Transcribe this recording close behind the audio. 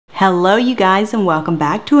Hello you guys, and welcome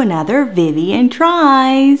back to another Vivian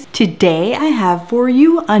Tries. Today I have for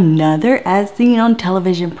you another as seen on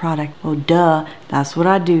television product. Well duh, that's what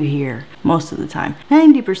I do here most of the time,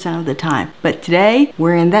 90% of the time. But today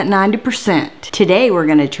we're in that 90%. Today we're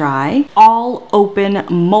gonna try all open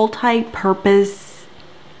multi-purpose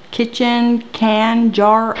kitchen can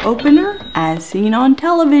jar opener as seen on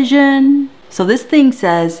television. So this thing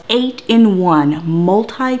says 8-in-1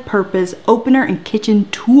 multi-purpose opener and kitchen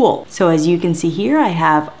tool. So as you can see here, I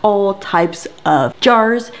have all types of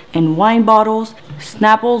jars and wine bottles,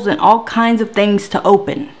 Snapples, and all kinds of things to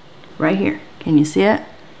open. Right here. Can you see it?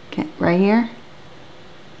 Okay, right here.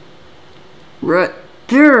 Right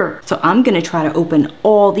there. So I'm gonna try to open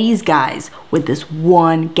all these guys with this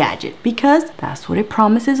one gadget because that's what it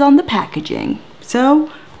promises on the packaging.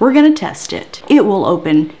 So we're gonna test it. It will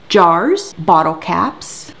open jars, bottle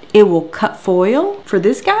caps. It will cut foil for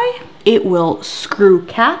this guy. It will screw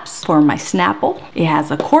caps for my Snapple. It has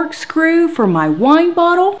a corkscrew for my wine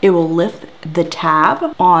bottle. It will lift the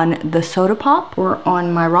tab on the soda pop or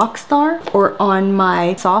on my Rockstar or on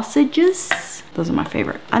my sausages. Those are my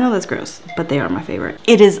favorite. I know that's gross, but they are my favorite.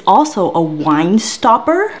 It is also a wine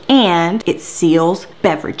stopper and it seals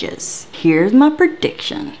beverages. Here's my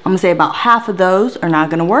prediction. I'm gonna say about half of those are not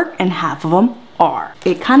gonna work and half of them are.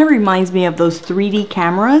 It kind of reminds me of those 3D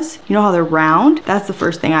cameras. You know how they're round? That's the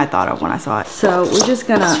first thing I thought of when I saw it. So we're just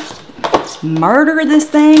gonna murder this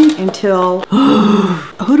thing until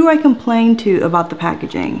who do I complain to about the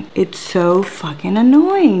packaging? It's so fucking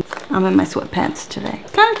annoying. I'm in my sweatpants today.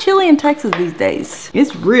 It's kind of chilly in Texas these days.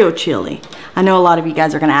 It's real chilly. I know a lot of you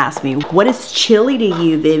guys are gonna ask me, what is chilly to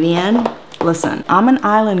you, Vivian? Listen, I'm an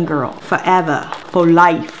island girl forever, for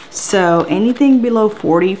life. So anything below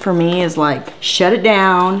 40 for me is like, shut it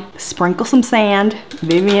down, sprinkle some sand.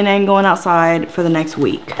 Vivian ain't going outside for the next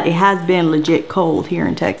week. It has been legit cold here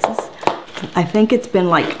in Texas. I think it's been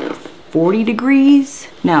like 40 degrees.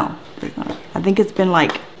 No, I think it's been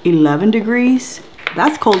like 11 degrees.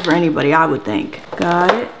 That's cold for anybody, I would think.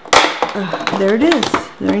 Got it. There it is.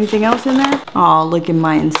 Is there anything else in there? Oh, look at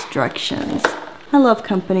my instructions. I love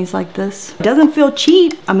companies like this. It doesn't feel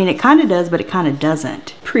cheap. I mean, it kind of does, but it kind of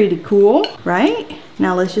doesn't. Pretty cool, right?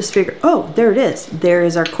 Now let's just figure, oh, there it is. There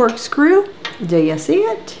is our corkscrew. Do you see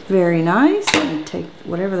it? Very nice. Let me take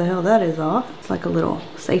whatever the hell that is off. It's like a little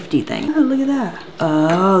safety thing. Oh, look at that.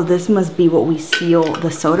 Oh, this must be what we seal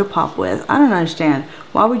the soda pop with. I don't understand.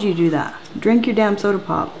 Why would you do that? Drink your damn soda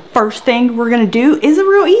pop. First thing we're gonna do is a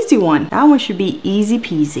real easy one. That one should be easy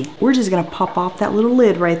peasy. We're just gonna pop off that little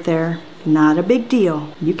lid right there. Not a big deal.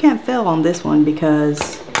 You can't fail on this one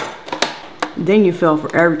because then you fail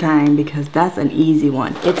for every time because that's an easy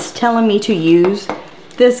one. It's telling me to use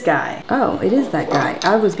this guy. Oh, it is that guy.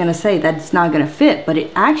 I was gonna say that it's not gonna fit, but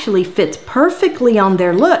it actually fits perfectly on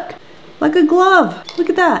there. Look, like a glove.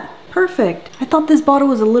 Look at that. Perfect. I thought this bottle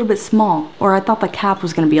was a little bit small, or I thought the cap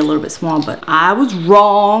was gonna be a little bit small, but I was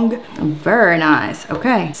wrong. Very nice.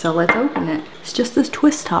 Okay, so let's open it. It's just this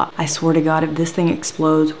twist top. I swear to God, if this thing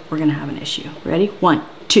explodes, we're gonna have an issue. Ready? 1,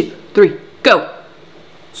 2, 3, go.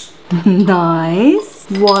 Nice.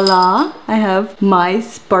 Voila. I have my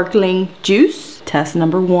sparkling juice. Test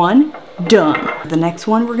number 1 done. The next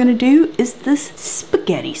one we're gonna do is this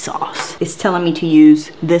spaghetti sauce. It's telling me to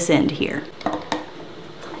use this end here.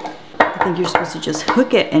 I think you're supposed to just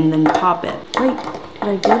hook it and then pop it. Wait, did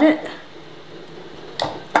I get it?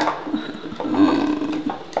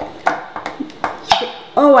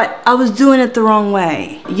 Oh, I was doing it the wrong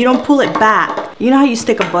way. You don't pull it back. You know how you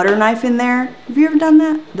stick a butter knife in there? Have you ever done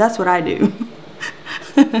that? That's what I do.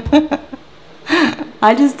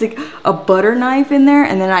 I just stick a butter knife in there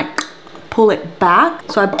and then I pull it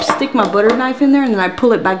back. So I stick my butter knife in there and then I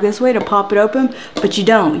pull it back this way to pop it open, but you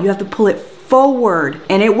don't. You have to pull it forward,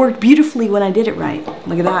 and it worked beautifully when I did it right.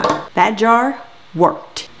 Look at that. That jar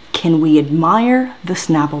worked. Can we admire the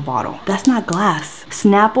Snapple bottle? That's not glass.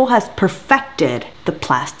 Snapple has perfected the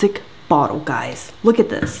plastic bottle, guys. Look at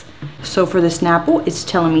this. So for the Snapple, it's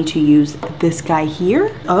telling me to use this guy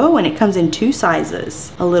here. Oh, and it comes in 2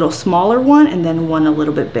 sizes. A little smaller one and then one a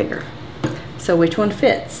little bit bigger. So which one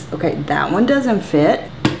fits? Okay, that one doesn't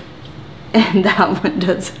fit. And that one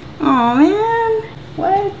doesn't. Oh man,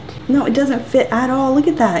 what? No, it doesn't fit at all. Look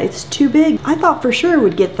at that. It's too big. I thought for sure it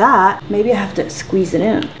would get that. Maybe I have to squeeze it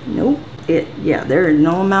in. Nope. Yeah, there is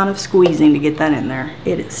no amount of squeezing to get that in there.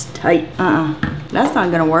 It is tight. That's not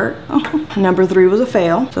gonna work. Number 3 was a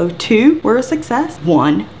fail. So 2 were a success.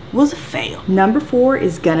 1 was a fail. Number 4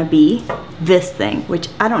 is gonna be this thing, which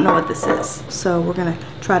I don't know what this is. So we're gonna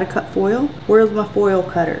try to cut foil. Where's my foil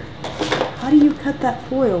cutter? How do you cut that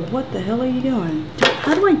foil? What the hell are you doing?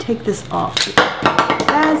 How do I take this off?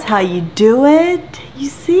 That's how you do it. You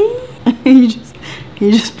see?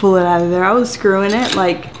 You just pull it out of there. I was screwing it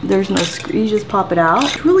like there's no screw. You just pop it out.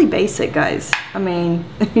 It's really basic, guys. I mean,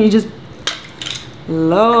 you just,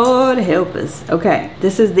 Lord help us. Okay,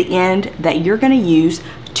 this is the end that you're gonna use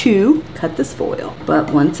to cut this foil.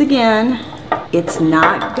 But once again, it's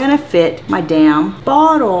not gonna fit my damn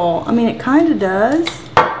bottle. I mean, it kind of does.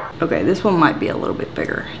 Okay, this one might be a little bit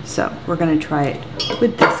bigger. So we're gonna try it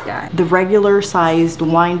with this guy. The regular sized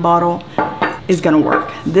wine bottle is gonna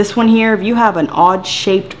work. This one here, if you have an odd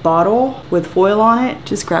shaped bottle with foil on it,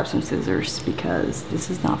 just grab some scissors because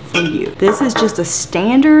this is not for you. This is just a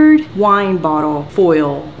standard wine bottle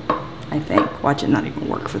foil, I think. Watch it not even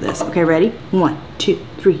work for this. Okay, ready? 1, 2,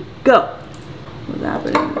 3, go. What's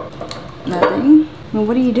happening? Nothing. Well,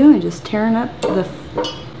 what are you doing? Just tearing up the...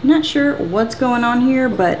 I'm not sure what's going on here,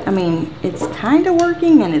 but I mean, it's kind of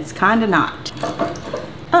working and it's kind of not.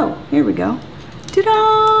 Oh, here we go.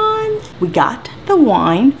 Ta-da! We got the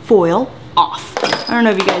wine foil off. I don't know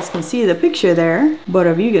if you guys can see the picture there, but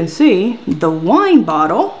if you can see, the wine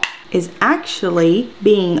bottle is actually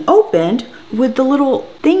being opened with the little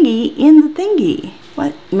thingy in the thingy.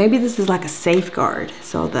 What? Maybe this is like a safeguard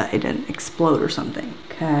so that it didn't explode or something.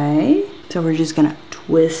 Okay, so we're just gonna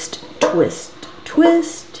twist, twist,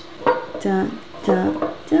 twist. Dun,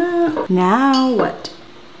 dun, dun. Now what?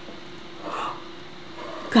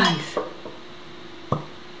 Guys.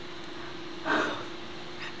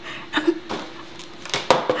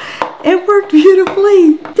 It worked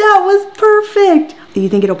beautifully. That was perfect. Do you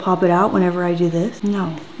think it'll pop it out whenever I do this?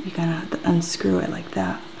 No, you're gonna have to unscrew it like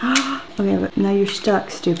that. Okay, but now you're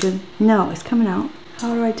stuck, stupid. No, it's coming out.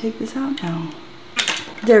 How do I take this out now?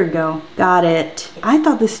 There we go. Got it. I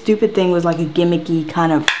thought this stupid thing was like a gimmicky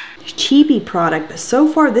kind of cheapy product, but so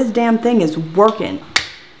far this damn thing is working.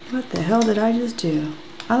 What the hell did I just do?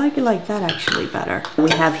 I like it like that actually better.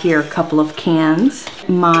 We have here a couple of cans,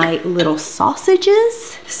 my little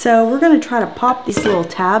sausages. So we're gonna try to pop these little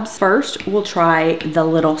tabs. First, we'll try the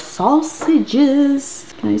little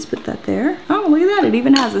sausages. Can I just put that there? Oh, look at that, it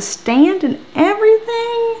even has a stand and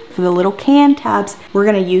everything. For the little can tabs, we're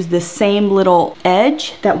gonna use the same little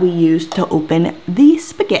edge that we used to open the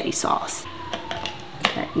spaghetti sauce.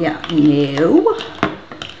 Okay, yeah, no.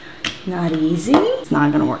 Not easy. It's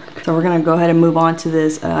not gonna work. So we're gonna go ahead and move on to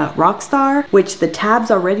this Rockstar, which the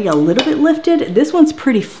tab's already a little bit lifted. This one's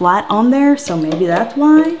pretty flat on there, so maybe that's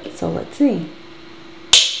why. So let's see.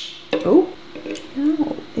 Oh,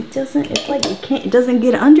 no, it doesn't, it's like you can't, it doesn't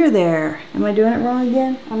get under there. Am I doing it wrong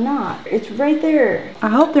again? I'm not. It's right there. I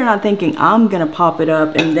hope they're not thinking I'm gonna pop it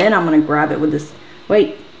up and then I'm gonna grab it with this.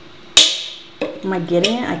 Wait, am I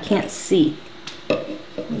getting it? I can't see.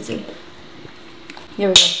 Let me see. Here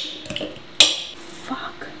we go.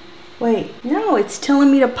 Fuck. Wait, no, it's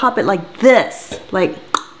telling me to pop it like this. Like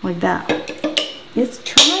that. It's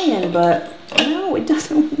trying, but no, it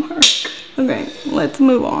doesn't work. Okay, let's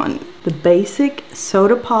move on. The basic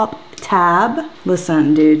soda pop tab.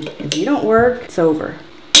 Listen, dude, if you don't work, it's over.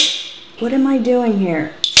 What am I doing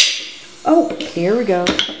here? Oh, here we go.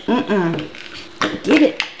 Get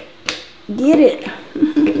it. Get it.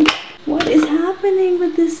 What is happening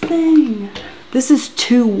with this thing? This is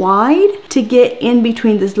too wide to get in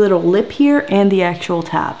between this little lip here and the actual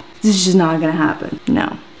tab. This is just not gonna happen.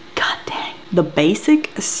 No. God dang. The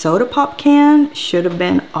basic soda pop can should have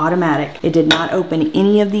been automatic. It did not open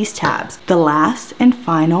any of these tabs. The last and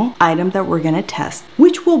final item that we're gonna test,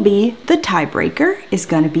 which will be the tiebreaker, is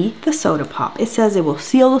gonna be the soda pop. It says it will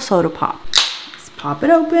seal the soda pop. Let's pop it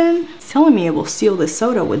open. It's telling me it will seal the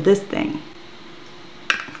soda with this thing.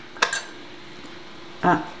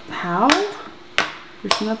 How?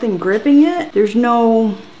 There's nothing gripping it. There's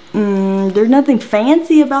no, there's nothing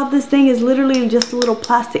fancy about this thing. It's literally just a little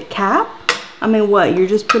plastic cap. I mean, what? You're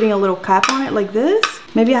just putting a little cap on it like this?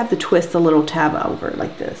 Maybe I have to twist the little tab over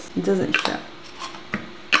like this. It doesn't show.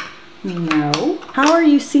 No. How are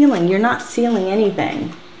you sealing? You're not sealing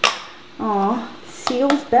anything. Aw,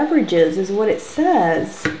 seals beverages is what it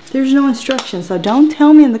says. There's no instructions, so don't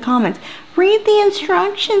tell me in the comments, read the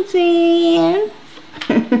instructions in.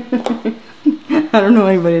 I don't know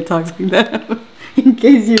anybody that talks like that. In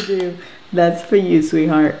case you do, that's for you,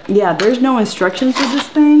 sweetheart. Yeah, there's no instructions for this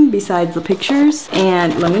thing besides the pictures.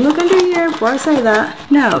 And let me look under here before I say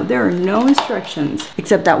that. No, there are no instructions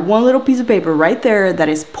except that one little piece of paper right there that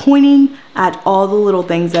is pointing at all the little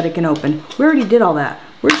things that it can open. We already did all that.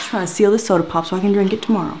 We're just trying to seal this soda pop so I can drink it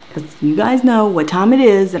tomorrow. Because you guys know what time it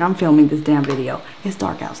is that I'm filming this damn video. It's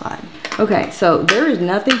dark outside. Okay, so there is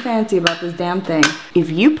nothing fancy about this damn thing.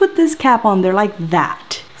 If you put this cap on there like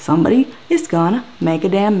that, somebody is gonna make a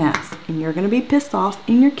damn mess. And you're gonna be pissed off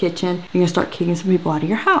in your kitchen. You're gonna start kicking some people out of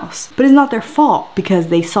your house. But it's not their fault because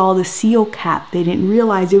they saw the seal cap. They didn't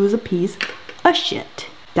realize it was a piece of shit.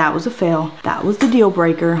 That was a fail. That was the deal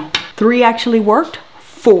breaker. 3 actually worked,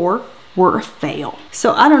 4 were a fail.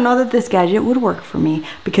 So I don't know that this gadget would work for me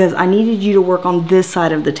because I needed you to work on this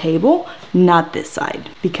side of the table, not this side,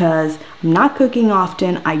 because I'm not cooking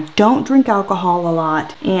often, I don't drink alcohol a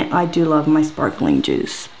lot, and I do love my sparkling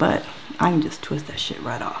juice, but I can just twist that shit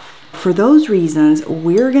right off. For those reasons,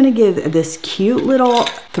 we're gonna give this cute little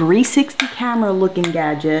 360 camera looking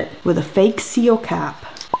gadget with a fake seal cap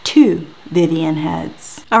 2 Vivian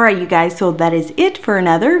heads. Alright you guys, so that is it for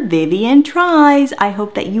another Vivian Tries. I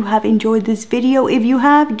hope that you have enjoyed this video. If you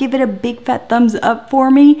have, give it a big fat thumbs up for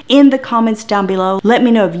me in the comments down below. Let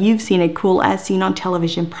me know if you've seen a cool as seen on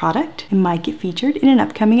television product and might get featured in an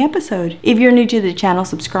upcoming episode. If you're new to the channel,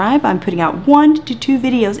 subscribe. I'm putting out 1 to 2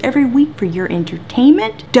 videos every week for your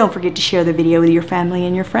entertainment. Don't forget to share the video with your family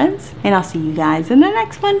and your friends. And I'll see you guys in the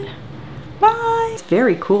next one. Bye. It's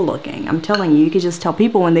very cool looking. I'm telling you, you could just tell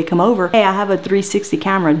people when they come over, hey, I have a 360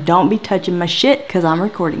 camera. Don't be touching my shit because I'm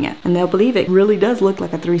recording it. And they'll believe it really does look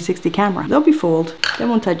like a 360 camera. They'll be fooled. They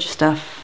won't touch your stuff.